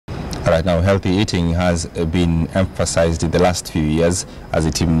Right now, healthy eating has been emphasized in the last few years as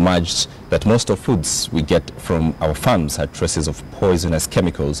it emerged that most of foods we get from our farms had traces of poisonous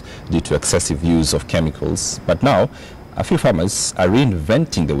chemicals due to excessive use of chemicals. But now, a few farmers are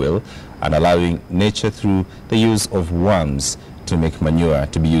reinventing the wheel and allowing nature through the use of worms to make manure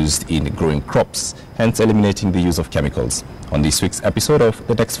to be used in growing crops, hence eliminating the use of chemicals. On this week's episode of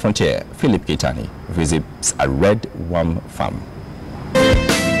The Next Frontier, Keitany visits a red worm farm.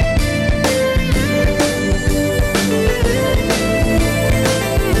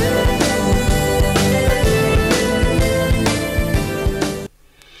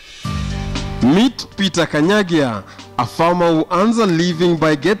 Meet Peter Kanyagia, a farmer who earns a living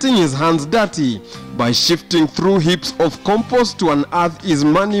by getting his hands dirty by shifting through heaps of compost to unearth his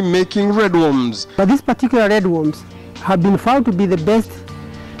money-making redworms. But these particular redworms have been found to be the best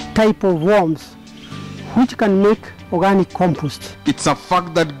type of worms which can make organic compost. It's a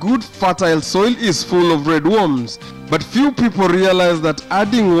fact that good fertile soil is full of redworms, but few people realize that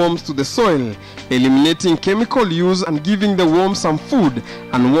adding worms to the soil, eliminating chemical use and giving the worms some food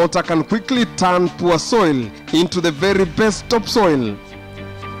and water can quickly turn poor soil into the very best topsoil.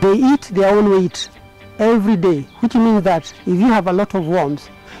 They eat their own weight every day, which means that if you have a lot of worms,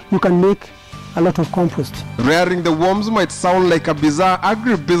 you can make a lot of compost. Rearing the worms might sound like a bizarre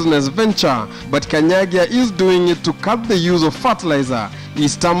agribusiness venture, but Kanyagia is doing it to cut the use of fertilizer. He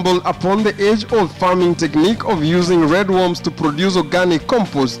stumbled upon the age-old farming technique of using redworms to produce organic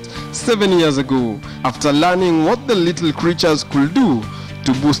compost 7 years ago. After learning what the little creatures could do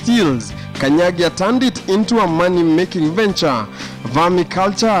to boost yields, Kanyagia turned it into a money-making venture.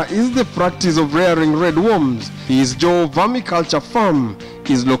 Vermiculture is the practice of rearing redworms. His Joe Vermiculture Farm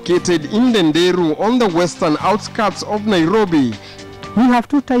is located in Denderu on the western outskirts of Nairobi. We have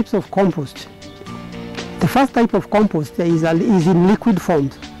two types of compost. The first type of compost is in liquid form.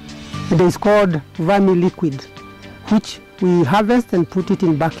 It is called vermi-liquid, which we harvest and put it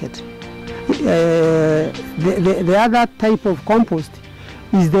in bucket. The other type of compost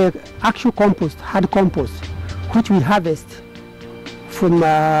is the actual compost, hard compost, which we harvest from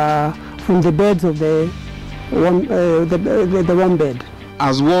the beds of the worm bed.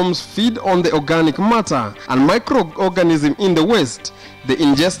 As worms feed on the organic matter and microorganisms in the waste, the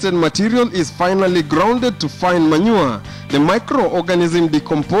ingested material is finally grounded to fine manure. The microorganisms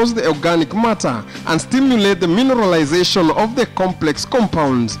decompose the organic matter and stimulate the mineralization of the complex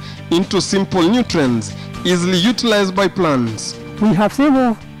compounds into simple nutrients easily utilized by plants. We have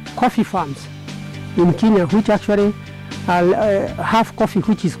several coffee farms in Kenya which actually have coffee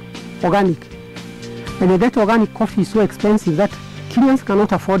which is organic. And that organic coffee is so expensive that Kenyans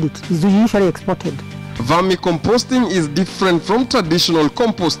cannot afford it. It's usually exported. Vermicomposting is different from traditional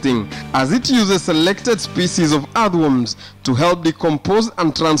composting as it uses selected species of earthworms to help decompose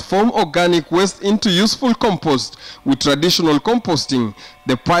and transform organic waste into useful compost. With traditional composting,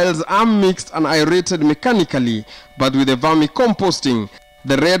 the piles are mixed and aerated mechanically, but with the vermicomposting,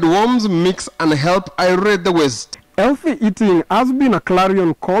 the redworms mix and help aerate the waste. Healthy eating has been a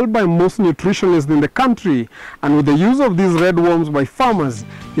clarion call by most nutritionists in the country, and with the use of these redworms by farmers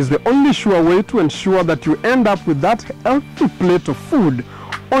is the only sure way to ensure that you end up with that healthy plate of food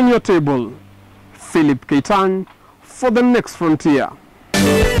on your table. Keitany for The Next Frontier.